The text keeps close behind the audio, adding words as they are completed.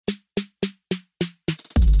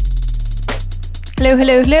Hello,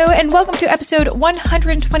 hello, hello, and welcome to episode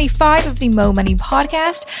 125 of the Mo Money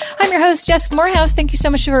Podcast. I'm your host, Jessica Morehouse. Thank you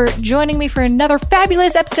so much for joining me for another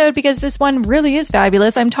fabulous episode, because this one really is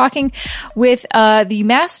fabulous. I'm talking with the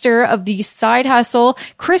master of the side hustle,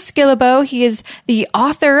 Chris Guillebeau. He is the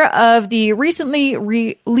author of the recently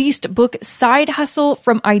released book, Side Hustle: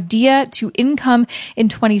 From Idea to Income in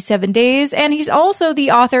 27 Days. And he's also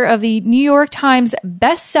the author of the New York Times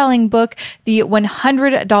best-selling book, The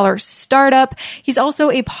 $100 Startup. He's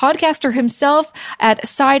also a podcaster himself at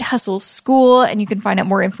Side Hustle School, and you can find out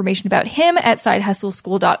more information about him at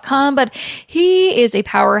sidehustleschool.com. But he is a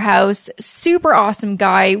powerhouse, super awesome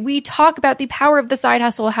guy. We talk about the power of the side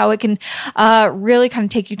hustle, how it can really kind of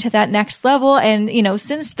take you to that next level. And, you know,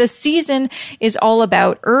 since the season is all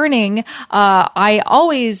about earning, I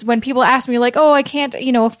always, when people ask me like, oh, I can't,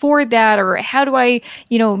 afford that, or how do I,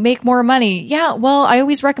 make more money? Yeah, well, I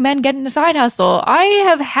always recommend getting a side hustle. I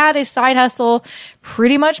have had a side hustle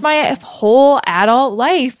pretty much my whole adult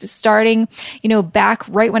life, starting, back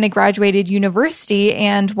right when I graduated university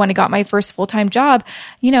and when I got my first full-time job.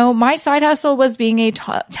 My side hustle was being a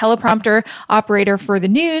teleprompter operator for the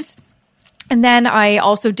news. And then I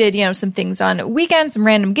also did, some things on weekends, some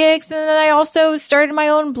random gigs. And then I also started my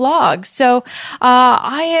own blog. So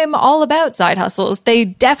I am all about side hustles. They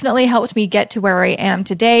definitely helped me get to where I am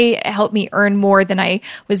today. It helped me earn more than I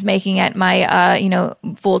was making at my,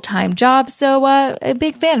 full-time job. So a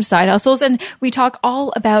big fan of side hustles. And we talk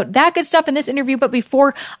all about that good stuff in this interview. But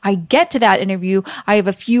before I get to that interview, I have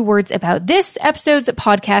a few words about this episode's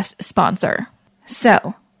podcast sponsor.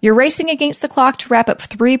 So you're racing against the clock to wrap up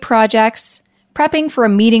 3 projects, prepping for a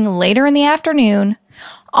meeting later in the afternoon,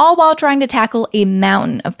 all while trying to tackle a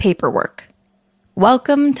mountain of paperwork.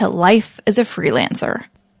 Welcome to life as a freelancer.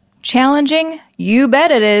 Challenging? You bet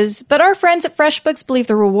it is, but our friends at FreshBooks believe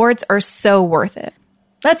the rewards are so worth it.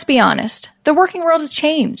 Let's be honest, the working world has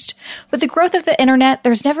changed. With the growth of the internet,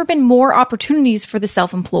 there's never been more opportunities for the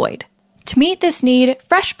self-employed. To meet this need,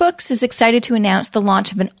 FreshBooks is excited to announce the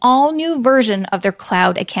launch of an all-new version of their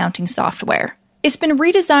cloud accounting software. It's been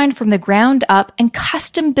redesigned from the ground up and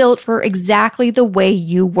custom built for exactly the way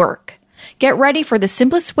you work. Get ready for the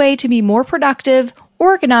simplest way to be more productive,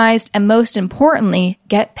 organized, and most importantly,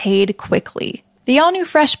 get paid quickly. The all-new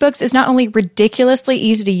FreshBooks is not only ridiculously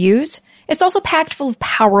easy to use, it's also packed full of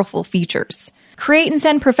powerful features. Create and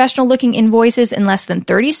send professional-looking invoices in less than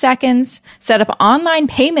 30 seconds, set up online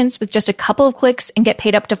payments with just a couple of clicks and get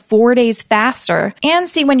paid up to 4 days faster, and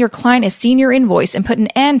see when your client has seen your invoice and put an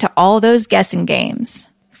end to all those guessing games.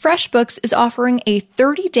 FreshBooks is offering a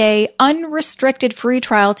 30-day unrestricted free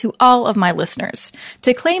trial to all of my listeners.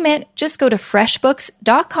 To claim it, just go to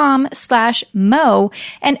freshbooks.com/mo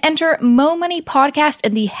and enter Mo Money Podcast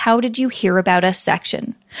in the How Did You Hear About Us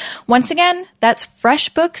section. Once again, that's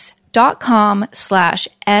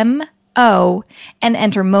freshbooks.com/MO and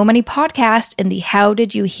enter Mo Money Podcast in the How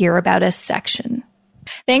Did You Hear About Us section.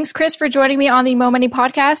 Thanks, Chris, for joining me on the Mo Money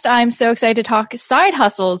Podcast. I'm so excited to talk side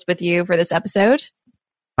hustles with you for this episode.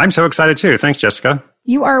 I'm so excited too. Thanks, Jessica.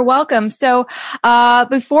 You are welcome. So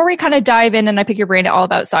before we kind of dive in and I pick your brain all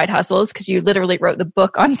about side hustles, because you literally wrote the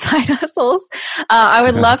book on side hustles, I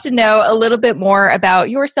would love to know a little bit more about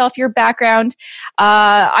yourself, your background.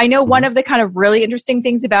 I know one of the kind of really interesting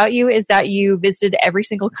things about you is that you visited every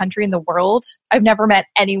single country in the world. I've never met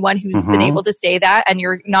anyone who's been able to say that, and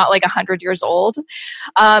you're not like 100 years old. So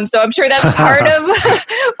I'm sure that's part of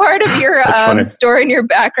your story and your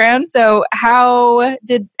background. So how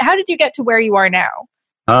did you get to where you are now?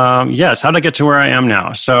 Yes. How did I get to where I am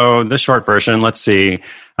now? So the short version, let's see.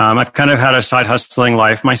 I've kind of had a side hustling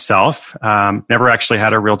life myself. Never actually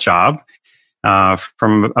had a real job.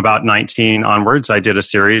 From about 19 onwards, I did a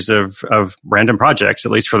series of random projects,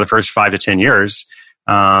 at least for the first 5 to 10 years,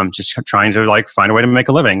 just trying to find a way to make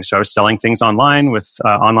a living. So I was selling things online with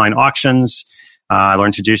online auctions. I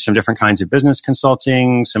learned to do some different kinds of business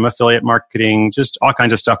consulting, some affiliate marketing, just all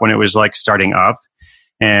kinds of stuff when it was starting up.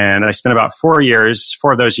 And I spent about 4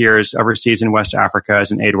 of those years overseas in West Africa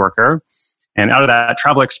as an aid worker. And out of that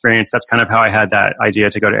travel experience, that's kind of how I had that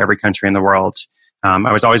idea to go to every country in the world.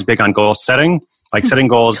 I was always big on goal setting, setting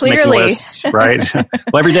goals, making lists, right?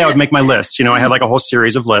 Well, every day I would make my list. I had a whole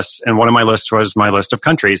series of lists. And one of my lists was my list of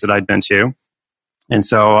countries that I'd been to. And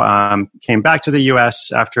so came back to the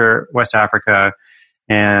U.S. after West Africa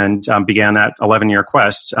and began that 11-year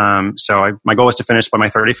quest. My goal was to finish by my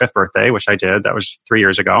 35th birthday, which I did. That was 3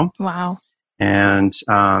 years ago. Wow. And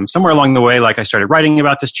somewhere along the way, I started writing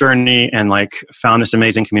about this journey and found this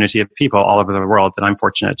amazing community of people all over the world that I'm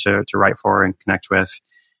fortunate to write for and connect with.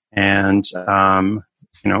 And,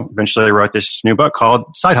 eventually wrote this new book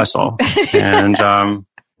called Side Hustle. And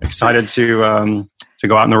excited to to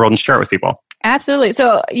go out in the world and share it with people. Absolutely.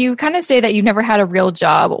 So you kind of say that you've never had a real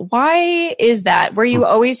job. Why is that? Were you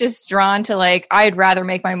always just drawn to like, I'd rather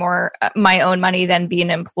make my own money than be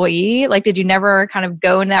an employee? Like, did you never kind of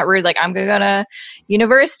go in that route? Like, I'm going to go to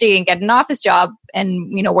university and get an office job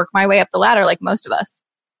and, work my way up the ladder like most of us.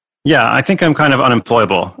 Yeah, I think I'm kind of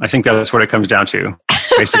unemployable. I think that's what it comes down to,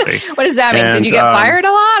 basically. What does that mean? Did you get fired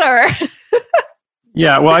a lot or?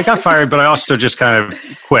 Yeah, well, I got fired, but I also just kind of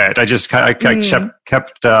quit. I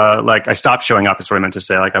kept I stopped showing up is what I meant to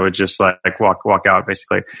say. Like I would just like walk out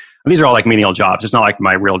basically. And these are all like menial jobs. It's not like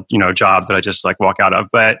my real, job that I just like walk out of.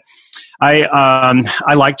 But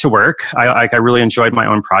I like to work. I really enjoyed my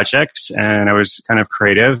own projects and I was kind of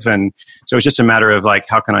creative. And so it was just a matter of like,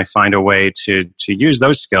 how can I find a way to use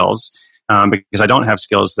those skills? Because I don't have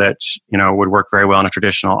skills that, would work very well in a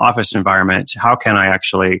traditional office environment. How can I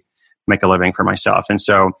actually make a living for myself? And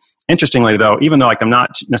so interestingly though, even though like I'm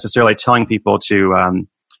not necessarily telling people to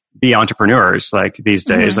be entrepreneurs like these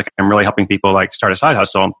days, like I'm really helping people like start a side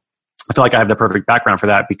hustle. I feel like I have the perfect background for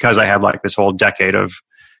that because I have like this whole decade of,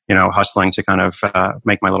 hustling to kind of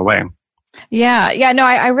make my little way. Yeah. No,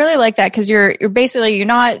 I really like that because you're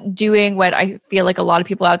not doing what I feel like a lot of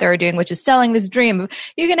people out there are doing, which is selling this dream.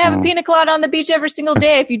 You can have a pina colada on the beach every single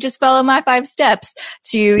day if you just follow my 5 steps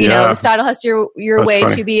to, side hustle your way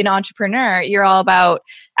to be an entrepreneur. You're all about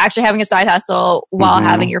actually having a side hustle while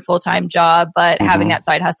having your full-time job, but having that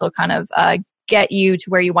side hustle kind of get you to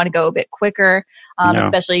where you want to go a bit quicker,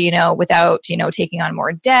 especially, without, taking on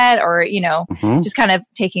more debt or, just kind of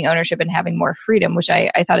taking ownership and having more freedom, which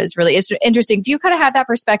I thought is really interesting. Do you kind of have that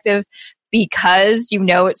perspective because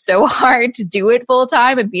it's so hard to do it full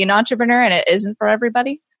time and be an entrepreneur and it isn't for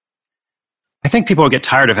everybody? I think people would get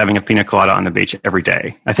tired of having a pina colada on the beach every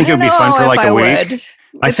day. I think it would be fun for like a week.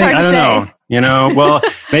 I don't know. Well,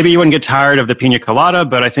 maybe you wouldn't get tired of the pina colada,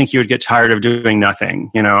 but I think you would get tired of doing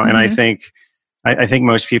nothing, and I think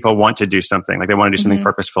most people want to do something, like they want to do something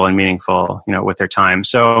purposeful and meaningful, with their time.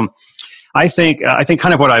 So I think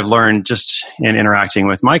kind of what I've learned just in interacting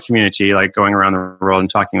with my community, like going around the world and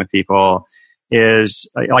talking with people is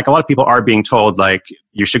like a lot of people are being told like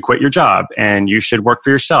you should quit your job and you should work for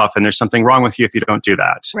yourself and there's something wrong with you if you don't do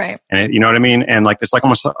that. Right. And you know what I mean? And like it's like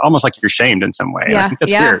almost like you're shamed in some way. Yeah. And I think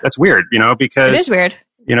that's weird. That's weird, because it is weird.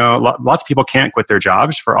 Lots of people can't quit their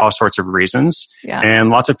jobs for all sorts of reasons. Yeah.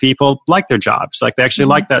 And lots of people like their jobs. Like they actually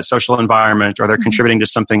like that social environment or they're contributing to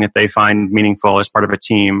something that they find meaningful as part of a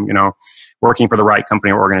team, working for the right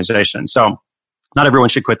company or organization. So not everyone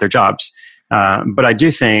should quit their jobs. But I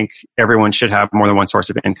do think everyone should have more than one source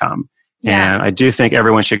of income. Yeah. And I do think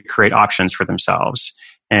everyone should create options for themselves.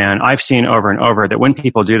 And I've seen over and over that when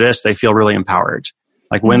people do this, they feel really empowered.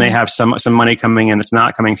 Like when they have some money coming in that's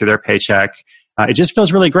not coming through their paycheck, it just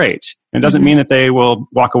feels really great. It doesn't mean that they will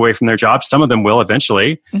walk away from their jobs. Some of them will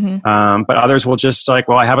eventually, but others will just like,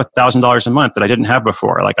 well, I have $1,000 a month that I didn't have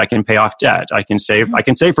before. Like I can pay off debt. I can save. I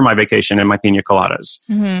can save for my vacation and my pina coladas,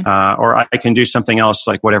 or I can do something else,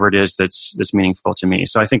 like whatever it is that's meaningful to me.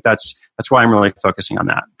 So I think that's why I'm really focusing on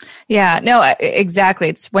that. Yeah, no, exactly.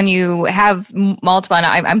 It's when you have multiple, and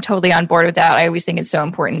I'm totally on board with that. I always think it's so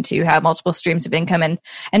important to have multiple streams of income,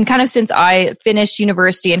 and kind of since I finished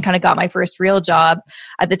university and kind of got my first real job,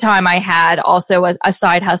 at the time I had also a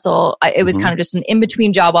side hustle. It was kind of just an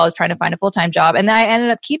in-between job while I was trying to find a full-time job. And then I ended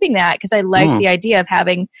up keeping that because I liked the idea of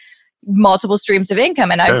having multiple streams of income.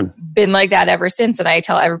 And I've been like that ever since. And I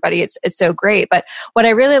tell everybody it's so great. But what I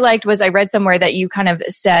really liked was I read somewhere that you kind of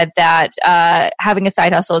said that having a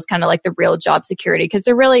side hustle is kind of like the real job security because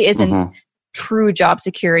there really isn't true job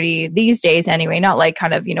security these days anyway, not like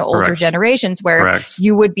kind of, older generations where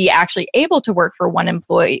you would be actually able to work for one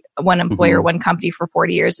employer, one company for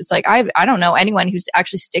 40 years. It's like, I don't know anyone who's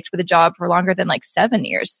actually sticked with a job for longer than like 7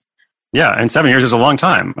 years. Yeah. And 7 years is a long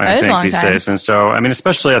time, I think, these days. And so, I mean,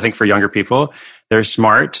 especially I think for younger people, they're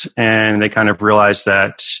smart and they kind of realize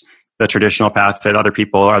that the traditional path that other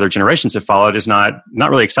people or other generations have followed is not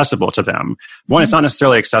really accessible to them. One, it's not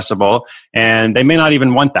necessarily accessible, and they may not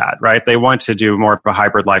even want that, right? They want to do more of a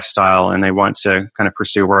hybrid lifestyle, and they want to kind of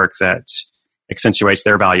pursue work that accentuates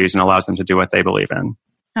their values and allows them to do what they believe in.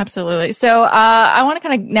 Absolutely. So I want to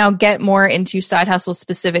kind of now get more into side hustle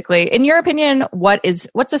specifically. In your opinion,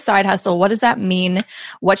 what's a side hustle? What does that mean?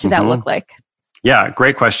 What should that look like? Yeah,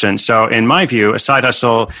 great question. So in my view, a side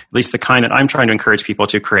hustle, at least the kind that I'm trying to encourage people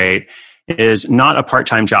to create, is not a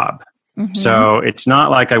part-time job. So it's not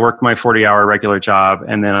like I work my 40-hour regular job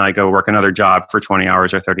and then I go work another job for 20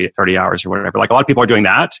 hours or 30 hours or whatever. Like a lot of people are doing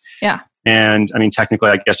that. Yeah. And I mean, technically,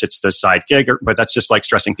 I guess it's the side gig, but that's just like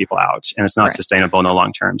stressing people out and it's not sustainable in the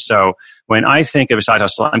long term. So when I think of a side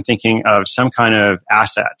hustle, I'm thinking of some kind of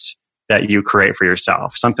asset that you create for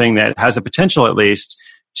yourself, something that has the potential at least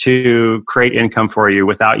to create income for you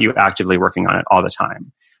without you actively working on it all the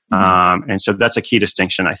time. And so that's a key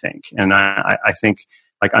distinction, I think. And I think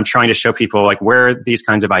like I'm trying to show people like where these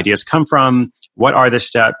kinds of ideas come from. What are the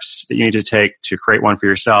steps that you need to take to create one for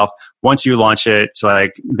yourself? Once you launch it,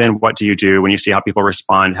 like then what do you do when you see how people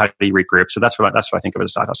respond? How do you regroup? So that's what I think of a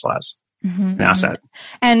side hustle as. An asset.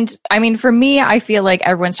 And I mean, for me, I feel like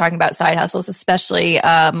everyone's talking about side hustles, especially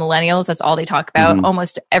millennials. That's all they talk about.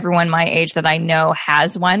 Almost everyone my age that I know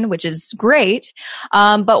has one, which is great.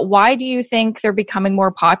 But why do you think they're becoming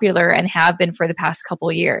more popular and have been for the past couple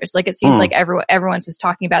of years? Like it seems like everyone's just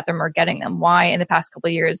talking about them or getting them. Why in the past couple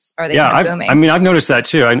of years are they booming? I mean, I've noticed that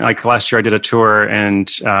too. Like last year I did a tour and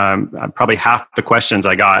probably half the questions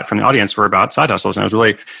I got from the audience were about side hustles. And I was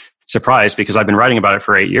really surprised because I've been writing about it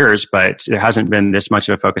for 8 years, but there hasn't been this much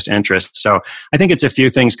of a focused interest. So I think it's a few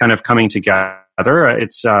things kind of coming together.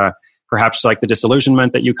 It's perhaps like the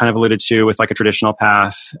disillusionment that you kind of alluded to with like a traditional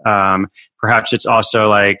path. Perhaps it's also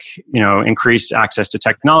like, increased access to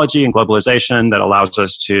technology and globalization that allows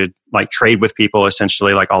us to like trade with people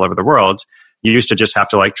essentially like all over the world. You used to just have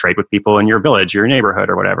to like trade with people in your village, your neighborhood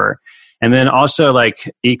or whatever. And then also like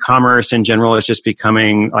e-commerce in general is just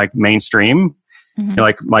becoming like mainstream.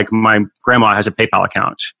 Like my grandma has a PayPal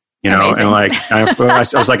account, Amazing. And like, I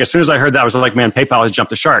was like, as soon as I heard that, I was like, man, PayPal has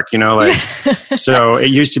jumped the shark, so it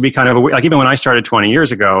used to be kind of like, even when I started 20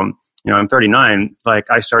 years ago, I'm 39, like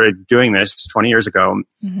I started doing this 20 years ago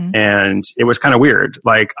and it was kind of weird.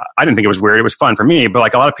 Like, I didn't think it was weird. It was fun for me, but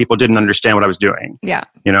like a lot of people didn't understand what I was doing. Yeah.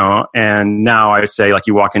 And now I would say like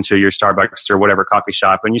you walk into your Starbucks or whatever coffee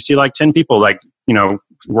shop and you see like 10 people like,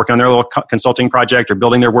 working on their little consulting project or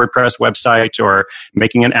building their WordPress website or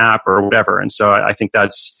making an app or whatever. And so I think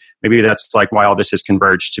that's like why all this has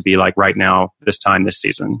converged to be like right now, this time, this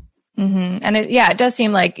season. And it does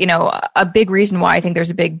seem like, a big reason why I think there's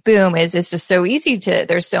a big boom is it's just so easy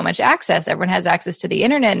there's so much access. Everyone has access to the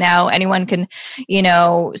internet now. Anyone can,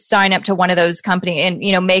 sign up to one of those companies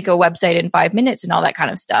and, make a website in 5 minutes and all that kind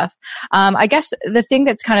of stuff. I guess the thing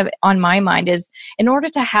that's kind of on my mind is in order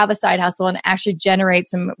to have a side hustle and actually generate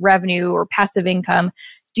some revenue or passive income,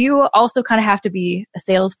 do you also kind of have to be a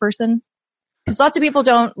salesperson? Because lots of people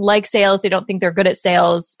don't like sales. They don't think they're good at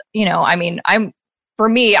sales. For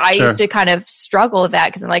me, I used to kind of struggle with that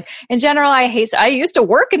because I'm like, in general, I used to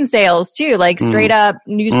work in sales too, like straight up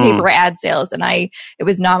newspaper ad sales. And it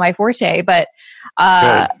was not my forte, but,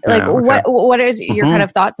 what is your kind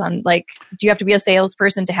of thoughts on like, do you have to be a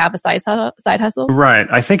salesperson to have a side hustle? Right.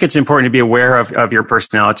 I think it's important to be aware of your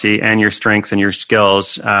personality and your strengths and your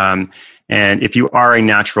skills. And if you are a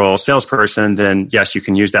natural salesperson, then yes, you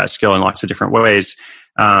can use that skill in lots of different ways.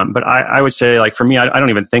 But I would say like for me, I don't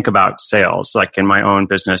even think about sales like in my own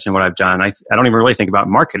business and what I've done. I don't even really think about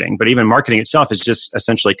marketing, but even marketing itself is just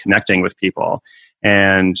essentially connecting with people.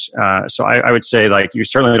 And so I would say like you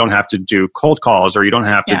certainly don't have to do cold calls or you don't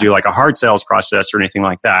have to do like a hard sales process or anything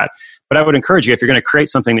like that. But I would encourage you, if you're going to create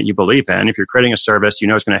something that you believe in, if you're creating a service is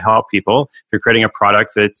going to help people, if you're creating a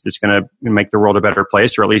product that's going to make the world a better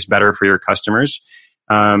place or at least better for your customers,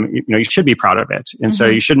 you should be proud of it. And so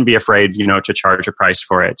you shouldn't be afraid, to charge a price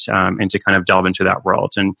for it and to kind of delve into that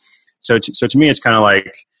world. And so to me, it's kind of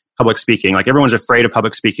like public speaking. Like everyone's afraid of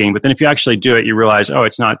public speaking, but then if you actually do it, you realize, oh,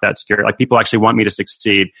 it's not that scary. Like people actually want me to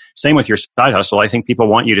succeed. Same with your side hustle. I think people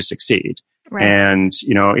want you to succeed. Right. And,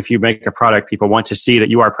 if you make a product, people want to see that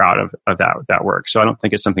you are proud of that work. So I don't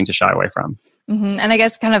think it's something to shy away from. And I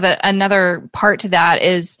guess kind of another part to that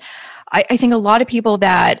is, I think a lot of people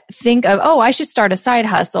that think of, I should start a side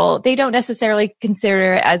hustle, they don't necessarily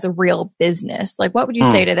consider it as a real business. Like, what would you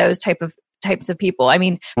say to those types of people? I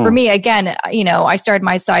mean, for me, again, I started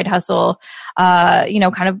my side hustle,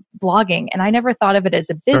 kind of blogging, and I never thought of it as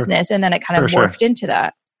a business. And then it kind of morphed into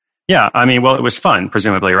that. Yeah. I mean, well, it was fun,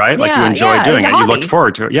 presumably, right? Like you enjoyed doing it. You looked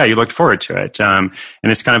forward to it. Yeah. You looked forward to it. And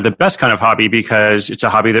it's kind of the best kind of hobby because it's a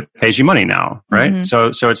hobby that pays you money now, right?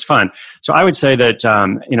 So it's fun. So I would say that,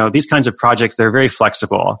 these kinds of projects, they're very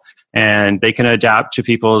flexible and they can adapt to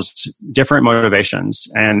people's different motivations.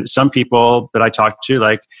 And some people that I talk to,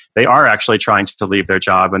 like they are actually trying to leave their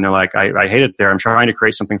job and they're like, I hate it there. I'm trying to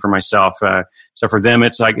create something for myself. So for them,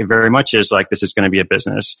 it's like, it very much is like, this is going to be a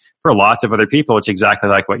business. For lots of other people, it's exactly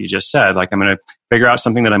like what you just said. Like I'm going to figure out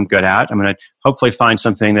something that I'm good at. I'm going to hopefully find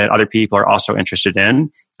something that other people are also interested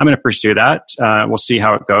in. I'm going to pursue that. We'll see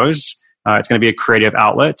how it goes. It's going to be a creative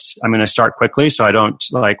outlet. I'm going to start quickly so I don't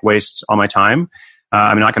like waste all my time.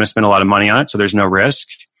 I'm not going to spend a lot of money on it, so there's no risk.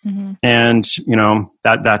 And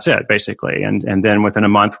that's it basically. And then within a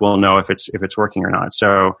month, we'll know if it's working or not.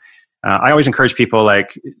 So I always encourage people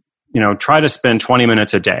like try to spend 20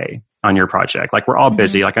 minutes a day on your project. Like we're all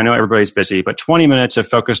busy. Like I know everybody's busy, but 20 minutes of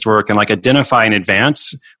focused work and like identify in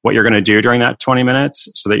advance what you're going to do during that 20 minutes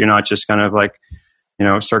so that you're not just kind of like,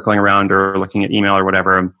 circling around or looking at email or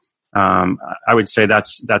whatever. I would say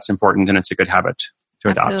that's important and it's a good habit to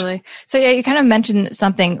adopt. Absolutely. So yeah, you kind of mentioned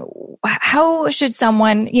something. How should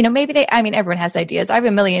someone, maybe everyone has ideas. I have a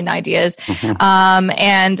million ideas.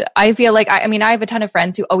 And I feel like, I have a ton of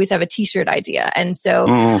friends who always have a t-shirt idea. And so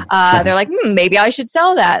they're like, maybe I should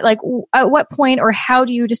sell that. Like at what point or how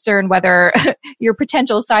do you discern whether your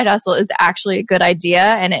potential side hustle is actually a good idea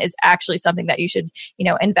and it is actually something that you should,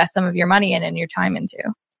 invest some of your money in and your time into?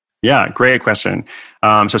 Yeah, great question.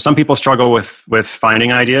 So some people struggle with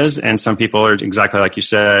finding ideas, and some people are exactly like you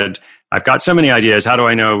said. I've got so many ideas. How do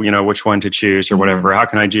I know, which one to choose or whatever? How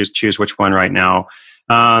can I just choose which one right now?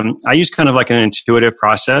 I use kind of like an intuitive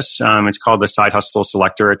process. It's called the Side Hustle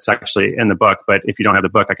Selector. It's actually in the book, but if you don't have the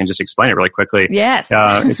book, I can just explain it really quickly. Yes.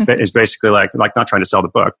 It's basically like not trying to sell the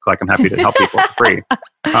book. Like I'm happy to help people for free.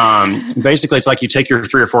 Basically, it's like you take your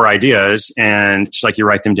 3 or 4 ideas and it's like you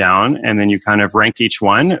write them down and then you kind of rank each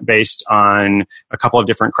one based on a couple of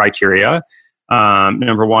different criteria.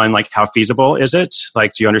 Number one, like how feasible is it?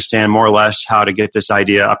 Like, do you understand more or less how to get this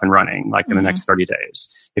idea up and running, like in the next 30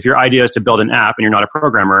 days? If your idea is to build an app and you're not a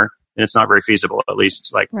programmer, then it's not very feasible, at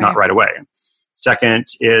least like not right away. Second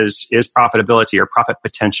is profitability or profit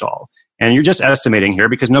potential. And you're just estimating here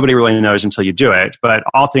because nobody really knows until you do it. But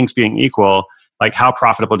all things being equal, like how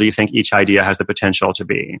profitable do you think each idea has the potential to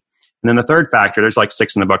be? And then the third factor, there's like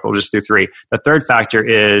 6 in the book, we'll just do 3. The third factor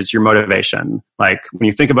is your motivation. Like when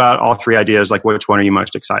you think about all 3 ideas, like which one are you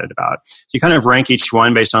most excited about? So you kind of rank each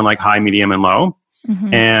one based on like high, medium, and low.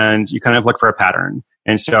 And you kind of look for a pattern.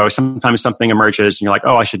 And so sometimes something emerges and you're like,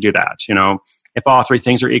 oh, I should do that. If all 3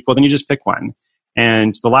 things are equal, then you just pick one.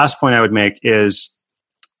 And the last point I would make is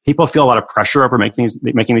people feel a lot of pressure over making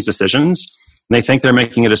these decisions. And they think they're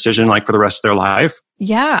making a decision like for the rest of their life.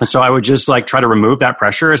 Yeah. And so I would just like try to remove that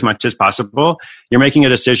pressure as much as possible. You're making a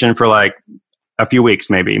decision for like a few weeks,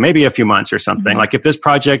 maybe a few months or something. Like if this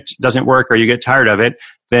project doesn't work or you get tired of it,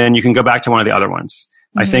 then you can go back to one of the other ones.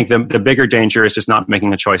 I think the bigger danger is just not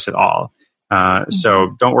making a choice at all.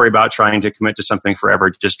 So don't worry about trying to commit to something forever.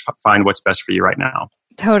 Just find what's best for you right now.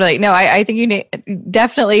 Totally. No, I think you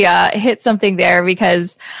definitely hit something there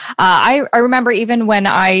because I remember even when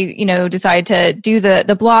I, decided to do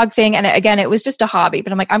the blog thing. And again, it was just a hobby,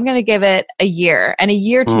 but I'm like, I'm going to give it a year. And a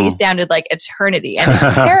year to me sounded like eternity and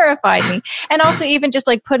it terrified me. And also even just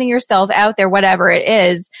like putting yourself out there, whatever it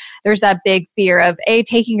is, there's that big fear of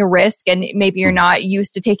taking a risk and maybe you're not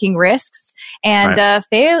used to taking risks and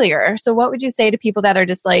failure. So what would you say to people that are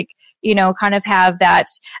just like, kind of have that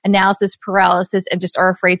analysis paralysis and just are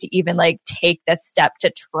afraid to even like take the step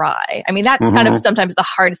to try? I mean, that's kind of sometimes the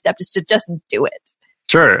hardest step is to just do it.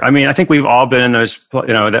 Sure. I mean, I think we've all been in those,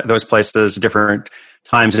 those places different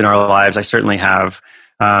times in our lives. I certainly have.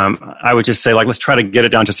 I would just say like, let's try to get it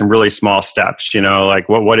down to some really small steps, like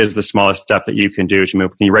what is the smallest step that you can do to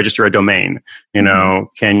move? Can you register a domain?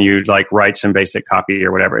 Can you like write some basic copy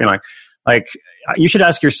or whatever? Like you should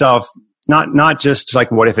ask yourself, not just like,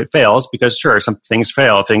 what if it fails? Because sure, some things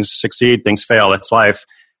fail, things succeed, things fail. It's life.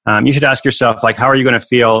 You should ask yourself, like, how are you going to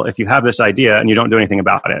feel if you have this idea and you don't do anything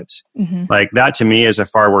about it? Like that to me is a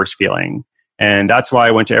far worse feeling. And that's why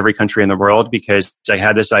I went to every country in the world, because I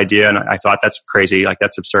had this idea and I thought that's crazy, like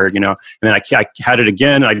that's absurd, and then I had it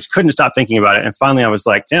again and I just couldn't stop thinking about it. And finally I was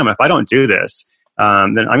like, damn, if I don't do this, then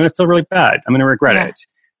I'm going to feel really bad. I'm going to regret it.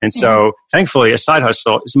 And so, thankfully, a side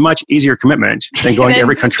hustle is a much easier commitment than going to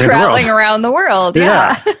every country in the world. Traveling around the world,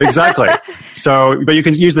 yeah, exactly. So, but you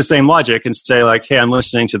can use the same logic and say like, hey, I'm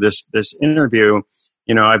listening to this interview.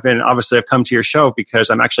 I've come to your show because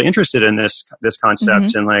I'm actually interested in this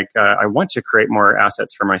concept and like, I want to create more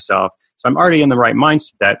assets for myself. So I'm already in the right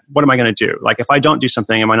mindset. What am I going to do? Like, if I don't do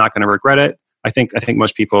something, am I not going to regret it? I think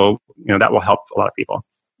most people, that will help a lot of people.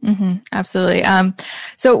 Absolutely.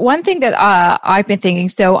 So one thing that I've been thinking,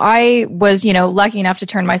 so I was, lucky enough to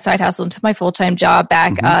turn my side hustle into my full-time job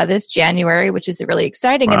back this January, which is really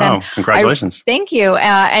exciting. Wow, and then congratulations. Thank you.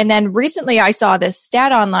 And then recently I saw this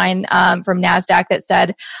stat online from NASDAQ that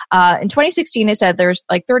said in 2016, it said there's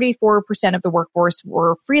like 34% of the workforce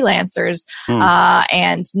were freelancers.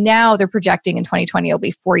 And now they're projecting in 2020 it'll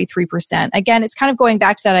be 43%. Again, it's kind of going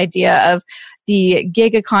back to that idea of the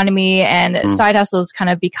gig economy and side hustles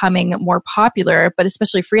kind of becoming more popular, but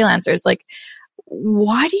especially freelancers. Like,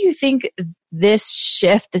 why do you think this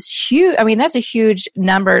shift, that's a huge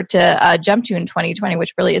number to jump to in 2020,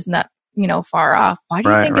 which really isn't that far off. Why do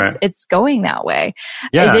you think it's going that way?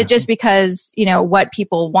 Yeah. Is it just because, what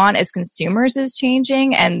people want as consumers is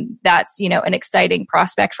changing, and that's, an exciting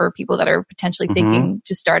prospect for people that are potentially thinking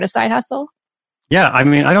to start a side hustle? Yeah, I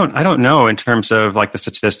mean, I don't know in terms of like the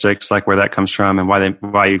statistics, like where that comes from and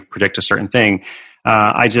why you predict a certain thing.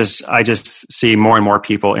 I just see more and more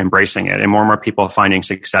people embracing it and more people finding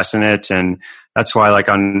success in it. And that's why, like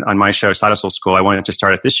on my show, Side Hustle School, I wanted to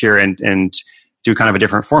start it this year and do kind of a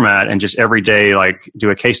different format and just every day, like do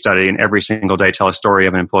a case study and every single day tell a story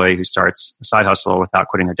of an employee who starts a side hustle without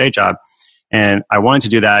quitting their day job. And I wanted to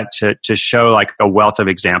do that to show like a wealth of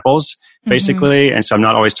examples, basically. And so I'm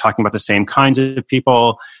not always talking about the same kinds of people.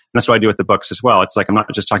 And that's what I do with the books as well. It's like, I'm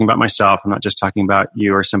not just talking about myself. I'm not just talking about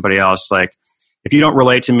you or somebody else. Like, if you don't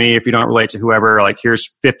relate to me, if you don't relate to whoever, like here's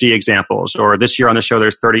 50 examples, or this year on the show,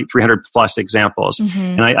 there's 300 plus examples.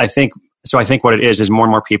 And I think what it is more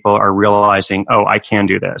and more people are realizing, oh, I can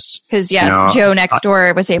do this. Because Joe next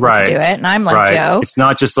door was able to do it. And I'm like Joe. It's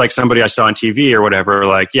not just like somebody I saw on TV or whatever.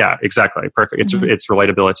 Like, yeah, exactly. Perfect. It's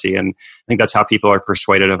relatability. And I think that's how people are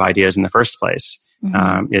persuaded of ideas in the first place,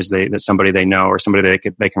 is that somebody they know or somebody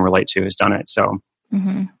they can relate to has done it. So.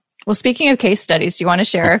 Well, speaking of case studies, do you want to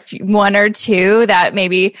share one or two that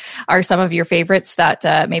maybe are some of your favorites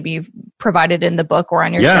that maybe you've provided in the book or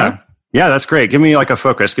on your show? Yeah, that's great. Give me like a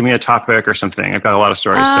focus. Give me a topic or something. I've got a lot of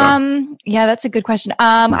stories. Yeah, that's a good question.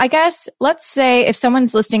 I guess let's say if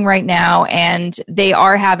someone's listening right now and they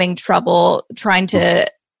are having trouble trying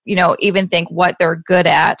to even think what they're good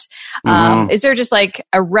at. Is there just like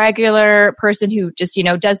a regular person who just,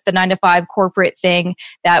 does the 9-to-5 corporate thing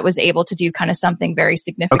that was able to do kind of something very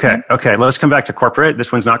significant? Okay. Let's come back to corporate.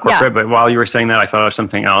 This one's not corporate, but while you were saying that, I thought of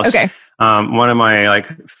something else. Okay. One of my like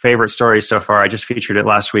favorite stories so far, I just featured it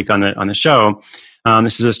last week on the show.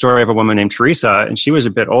 This is a story of a woman named Teresa, and she was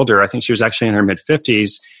a bit older. I think she was actually in her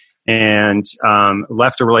mid-50s. And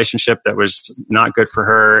left a relationship that was not good for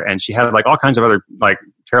her. And she had like all kinds of other like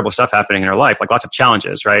terrible stuff happening in her life, like lots of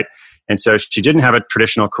challenges, right? And so she didn't have a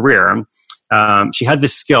traditional career. She had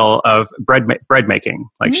this skill of bread making.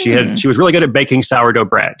 Like she was really good at baking sourdough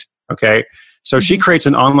bread. Okay. So she creates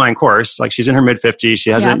an online course. Like she's in her mid-50s.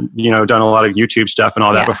 She hasn't, done a lot of YouTube stuff and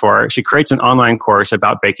all that before. She creates an online course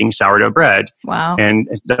about baking sourdough bread. Wow. And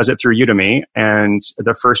does it through Udemy. And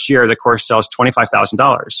the first year, the course sells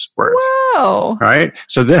 $25,000 worth. Whoa. Right.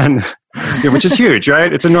 So then, which is huge,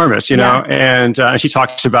 right? It's enormous, know? And she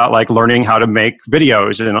talks about like learning how to make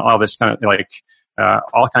videos and all this kind of like,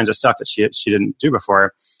 all kinds of stuff that she didn't do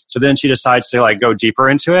before. So then she decides to like go deeper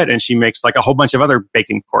into it, and she makes like a whole bunch of other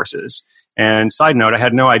baking courses. And side note, I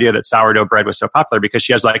had no idea that sourdough bread was so popular because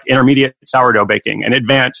she has like intermediate sourdough baking and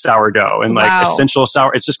advanced sourdough and like essential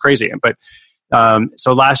sour. It's just crazy. But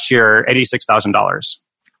so last year, $86,000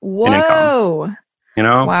 in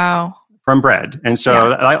income. Wow. From bread. And so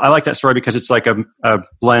I like that story because it's like a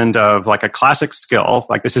blend of like a classic skill.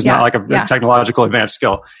 Like this is not like a technological advanced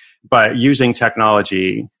skill, but using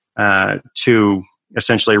technology to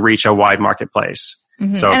essentially reach a wide marketplace. So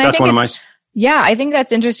and that's one of my... Yeah, I think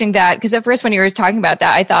that's interesting that, because at first when you were talking about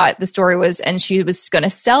that, I thought the story was, and she was going to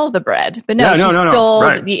sell the bread, but no, she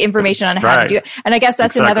sold the information on how to do it. And I guess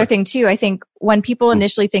that's another thing too. I think when people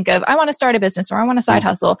initially think of, I want to start a business or I want a side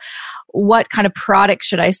hustle, what kind of product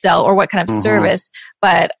should I sell or what kind of service?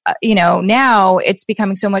 But, now it's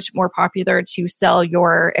becoming so much more popular to sell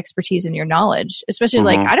your expertise and your knowledge, especially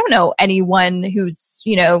like, I don't know anyone who's,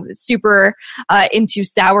 super into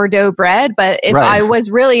sourdough bread, but if I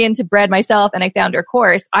was really into bread myself and I found her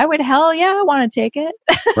course, I would I want to take it.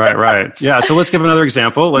 Right. Yeah. So let's give another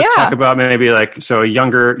example. Let's talk about maybe like, so a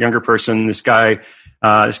younger person, this guy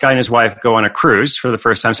and his wife go on a cruise for the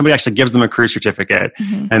first time. Somebody actually gives them a cruise certificate,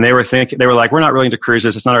 and they were like, we're not really into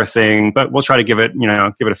cruises. It's not our thing, but we'll try to give it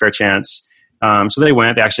a fair chance. So they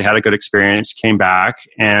went, they actually had a good experience, came back,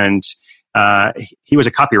 and he was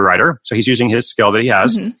a copywriter. So he's using his skill that he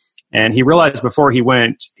has. And he realized before he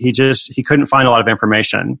went, he couldn't find a lot of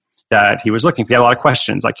information that he was looking for. He had a lot of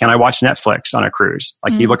questions, like, can I watch Netflix on a cruise?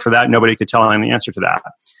 Like he looked for that. Nobody could tell him the answer to that.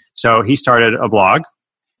 So he started a blog.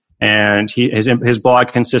 And his blog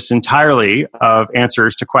consists entirely of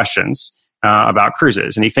answers to questions about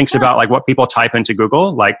cruises. And he thinks about like what people type into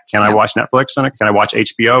Google, like, can I watch Netflix on it? Can I watch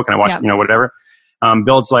HBO? Can I watch, whatever?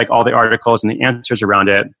 Builds like all the articles and the answers around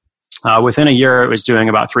it. Within a year, it was doing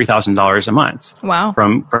about $3,000 a month. Wow.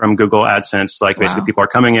 From Google AdSense. Like basically people are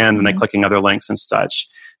coming in and they're clicking other links and such.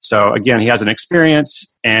 So again, he has an experience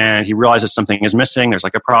and he realizes something is missing. There's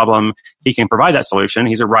like a problem. He can provide that solution.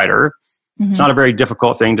 He's a writer. It's not a very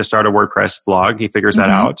difficult thing to start a WordPress blog. He figures that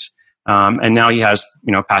out. And now he has,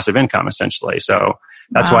 passive income essentially. So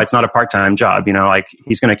That's why it's not a part-time job. You know, like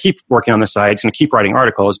he's going to keep working on the side. He's going to keep writing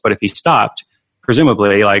articles. But if he stopped,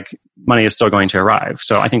 presumably like money is still going to arrive.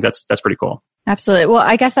 So I think that's pretty cool. Absolutely. Well,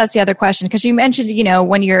 I guess that's the other question, because you mentioned, you know,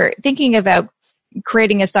 when you're thinking about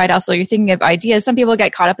creating a side hustle, you're thinking of ideas. Some people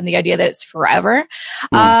get caught up in the idea that it's forever.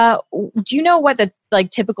 Do you know what the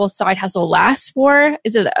like typical side hustle lasts for?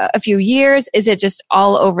 Is it a few years? Is it just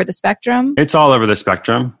all over the spectrum? It's all over the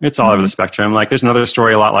spectrum. Over the spectrum. Like there's another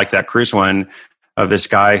story a lot like that cruise one of this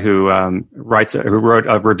guy who wrote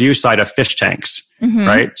a review site of fish tanks,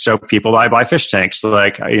 right? So people buy fish tanks. So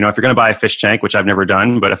like, you know, if you're going to buy a fish tank, which I've never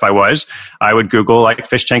done, but if I was, I would Google like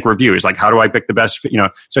fish tank reviews, like how do I pick the best, you know?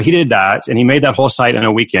 So he did that and he made that whole site in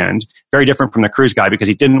a weekend, very different from the cruise guy because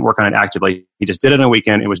he didn't work on it actively. He just did it in a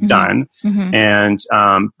weekend. It was done. And,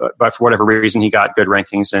 but for whatever reason, he got good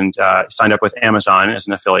rankings and signed up with Amazon as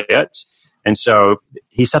an affiliate. And so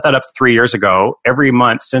he set that up 3 years ago. Every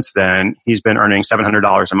month since then, he's been earning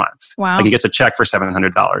 $700 a month. Wow. Like he gets a check for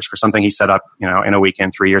 $700 for something he set up, you know, in a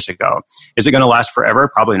weekend 3 years ago. Is it going to last forever?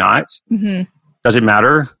 Probably not. Does it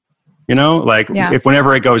matter? You know, like if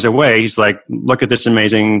whenever it goes away, he's like, look at this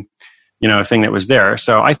amazing, you know, thing that was there.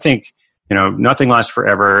 So I think, you know, nothing lasts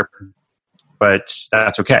forever. But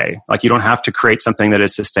that's okay. Like you don't have to create something that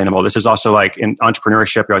is sustainable. This is also like in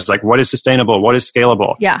entrepreneurship, I was like, what is sustainable? What is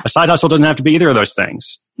scalable? Yeah. A side hustle doesn't have to be either of those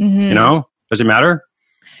things. You know, does it matter?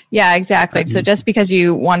 Yeah, exactly. So just because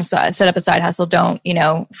you want to set up a side hustle, don't, you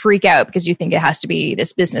know, freak out because you think it has to be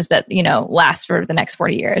this business that, you know, lasts for the next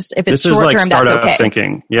 40 years. If it's short term, that's okay.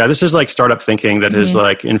 Thinking. Yeah, this is like startup thinking that has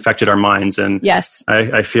like infected our minds. And yes,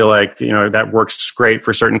 I feel like, you know, that works great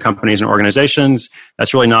for certain companies and organizations.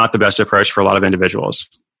 That's really not the best approach for a lot of individuals.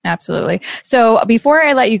 Absolutely. So before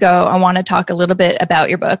I let you go, I want to talk a little bit about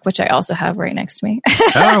your book, which I also have right next to me.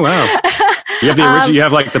 Oh, wow. You have the original, you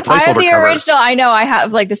have like the placeholder I have the cover. original. I know. I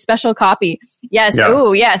have like the special copy. Yes. Yeah.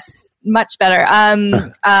 Oh, yes. Much better.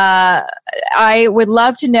 I would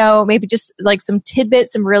love to know maybe just like some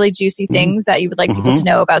tidbits, some really juicy things that you would like people to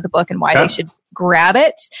know about the book and why they should grab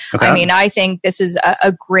it. Okay. I mean, I think this is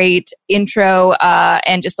a great intro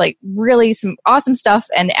and just like really some awesome stuff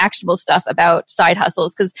and actionable stuff about side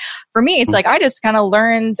hustles. Because for me, it's like I just kind of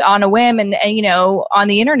learned on a whim and, you know, on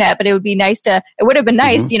the internet, but it would have been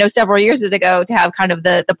nice, you know, several years ago to have kind of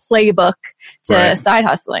the playbook to side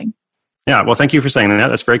hustling. Yeah. Well, thank you for saying that.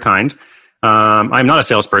 That's very kind. I'm not a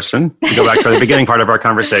salesperson, to go back to the beginning part of our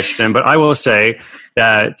conversation, but I will say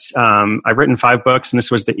that I've written 5 books and this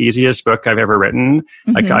was the easiest book I've ever written.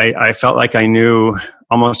 Like I felt like I knew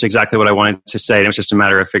almost exactly what I wanted to say. And it was just a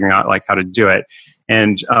matter of figuring out like how to do it.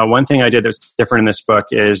 And one thing I did that's different in this book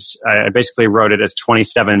is I basically wrote it as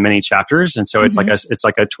 27 mini chapters. And so it's like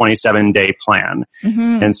a 27-day plan.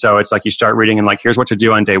 And so it's like you start reading and like, here's what to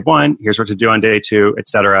do on day 1, here's what to do on day 2, et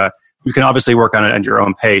cetera. You can obviously work on it at your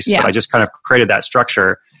own pace, but I just kind of created that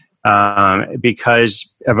structure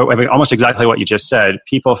because of almost exactly what you just said.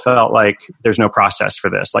 People felt like there's no process for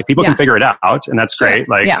this. Like people can figure it out, and that's great.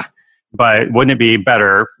 Like, but wouldn't it be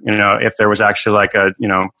better, you know, if there was actually like a, you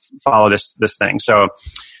know, follow this thing? So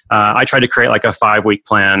I tried to create like a 5-week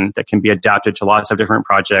plan that can be adapted to lots of different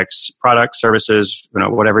projects, products, services, you know,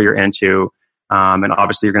 whatever you're into, and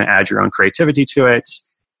obviously you're going to add your own creativity to it.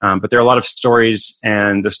 But there are a lot of stories,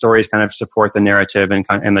 and the stories kind of support the narrative and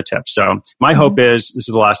the tips. So my hope is, this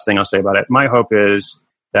is the last thing I'll say about it. My hope is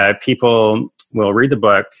that people will read the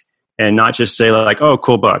book and not just say like, oh,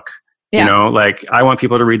 cool book. You know, like I want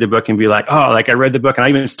people to read the book and be like, oh, like I read the book and I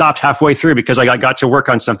even stopped halfway through because I got to work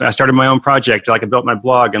on something. I started my own project. Like I built my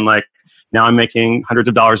blog and like now I'm making hundreds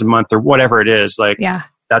of dollars a month or whatever it is. Like,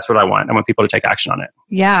 that's what I want. I want people to take action on it.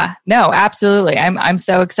 Yeah, no, absolutely. I'm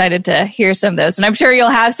so excited to hear some of those. And I'm sure you'll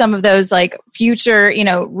have some of those like future, you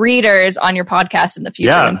know, readers on your podcast in the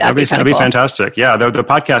future. Yeah, that'd be fantastic. Yeah, the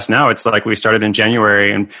podcast now, it's like we started in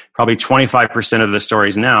January and probably 25% of the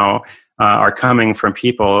stories now are coming from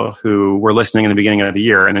people who were listening in the beginning of the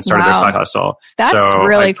year and then started their side hustle. That's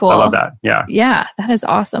really cool. I love that. Yeah. Yeah, that is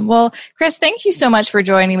awesome. Well, Chris, thank you so much for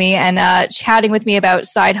joining me and chatting with me about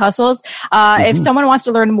side hustles. If someone wants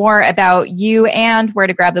to learn more about you and where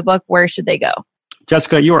to grab the book, where should they go?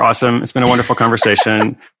 Jessica, you are awesome. It's been a wonderful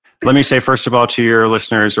conversation. Let me say, first of all, to your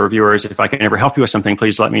listeners or viewers, if I can ever help you with something,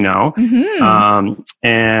 please let me know.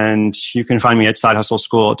 And you can find me at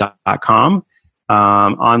sidehustleschool.com.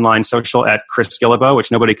 Online social at Chris Guillebeau,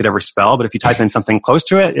 which nobody could ever spell, but if you type in something close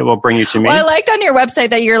to it, it will bring you to me. Well, I liked on your website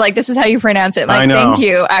that you're like, this is how you pronounce it. Like, I know. Thank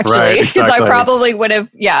you, actually, because I probably would have,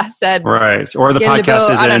 said right. Or the podcast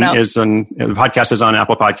the podcast is on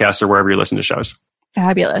Apple Podcasts or wherever you listen to shows.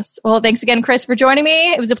 Fabulous. Well, thanks again, Chris, for joining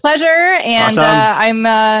me. It was a pleasure. And awesome.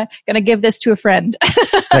 I'm going to give this to a friend.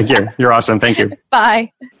 Thank you. You're awesome. Thank you.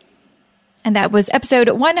 Bye. And that was episode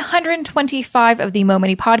 125 of the Mo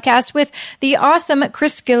Money Podcast with the awesome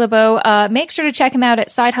Chris Guillebeau. Make sure to check him out at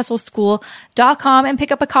sidehustleschool.com and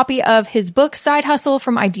pick up a copy of his book, Side Hustle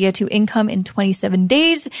from Idea to Income in 27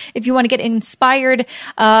 Days. If you want to get inspired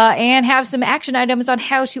and have some action items on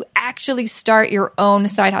how to actually start your own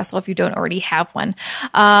side hustle if you don't already have one.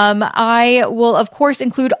 I will, of course,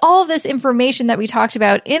 include all of this information that we talked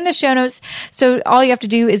about in the show notes. So all you have to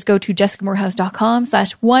do is go to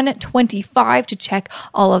jessicamorehouse.com/125 to check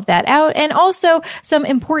all of that out. And also some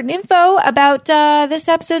important info about this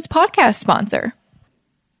episode's podcast sponsor.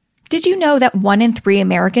 Did you know that 1 in 3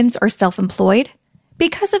 Americans are self-employed?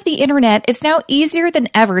 Because of the internet, it's now easier than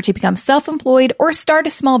ever to become self-employed or start a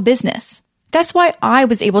small business. That's why I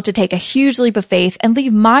was able to take a huge leap of faith and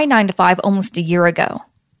leave my 9-to-5 almost a year ago.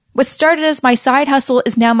 What started as my side hustle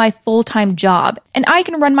is now my full-time job, and I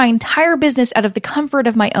can run my entire business out of the comfort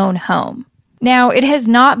of my own home. Now, it has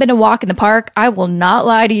not been a walk in the park. I will not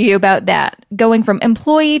lie to you about that. Going from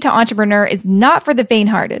employee to entrepreneur is not for the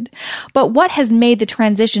faint-hearted. But what has made the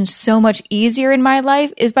transition so much easier in my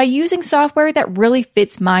life is by using software that really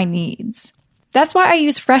fits my needs. That's why I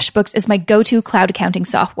use FreshBooks as my go-to cloud accounting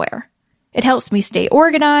software. It helps me stay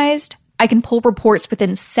organized. I can pull reports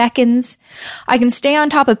within seconds. I can stay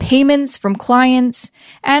on top of payments from clients.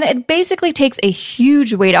 And it basically takes a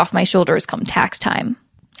huge weight off my shoulders come tax time.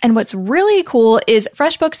 And what's really cool is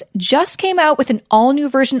FreshBooks just came out with an all-new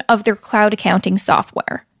version of their cloud accounting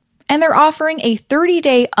software. And they're offering a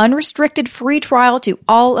 30-day unrestricted free trial to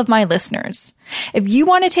all of my listeners. If you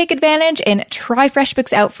want to take advantage and try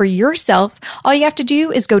FreshBooks out for yourself, all you have to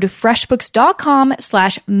do is go to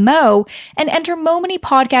freshbooks.com/mo and enter Mo Money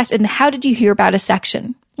Podcast in the How Did You Hear About Us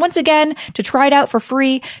section. Once again, to try it out for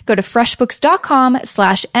free, go to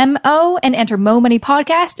freshbooks.com/mo and enter Mo Money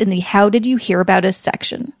Podcast in the How Did You Hear About Us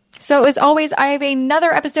section. So as always, I have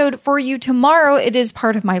another episode for you tomorrow. It is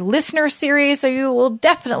part of my listener series, so you will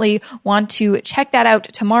definitely want to check that out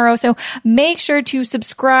tomorrow. So make sure to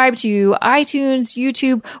subscribe to iTunes,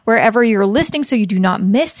 YouTube, wherever you're listening so you do not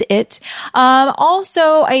miss it.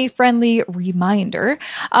 Also, a friendly reminder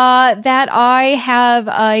that I have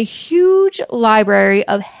a huge library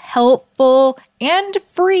of helpful and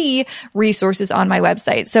free resources on my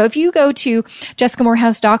website. So if you go to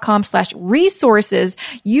jessicamorehouse.com/resources,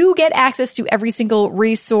 you get access to every single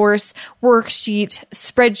resource, worksheet,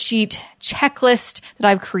 spreadsheet, checklist that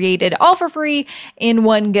I've created all for free in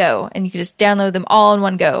one go. And you can just download them all in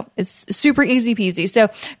one go. It's super easy peasy. So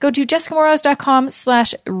go to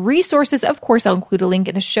jessicamorehouse.com/resources. Of course, I'll include a link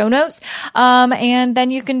in the show notes. And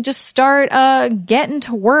then you can just start getting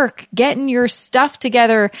to work, getting your stuff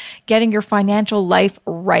together, getting your financial life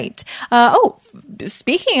right.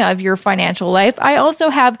 Speaking of your financial life, I also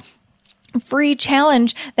have free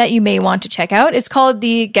challenge that you may want to check out. It's called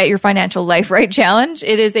the Get Your Financial Life Right Challenge.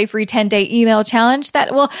 It is a free 10-day email challenge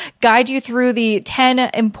that will guide you through the 10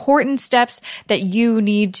 important steps that you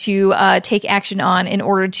need to take action on in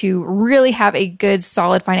order to really have a good,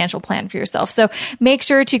 solid financial plan for yourself. So make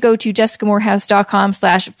sure to go to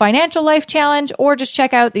jessicamorehouse.com/financial life challenge or just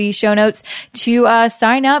check out the show notes to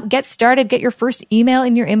sign up, get started, get your first email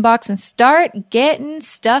in your inbox and start getting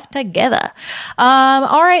stuff together.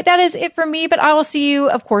 All right, that is it for me, but I will see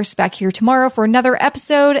you, of course, back here tomorrow for another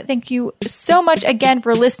episode. Thank you so much again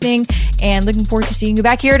for listening and looking forward to seeing you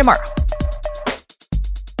back here tomorrow.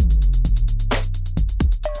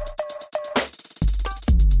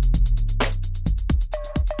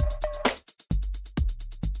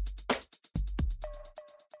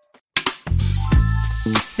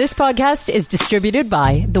 This podcast is distributed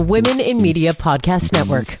by the Women in Media Podcast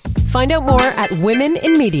Network. Find out more at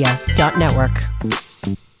womeninmedia.network.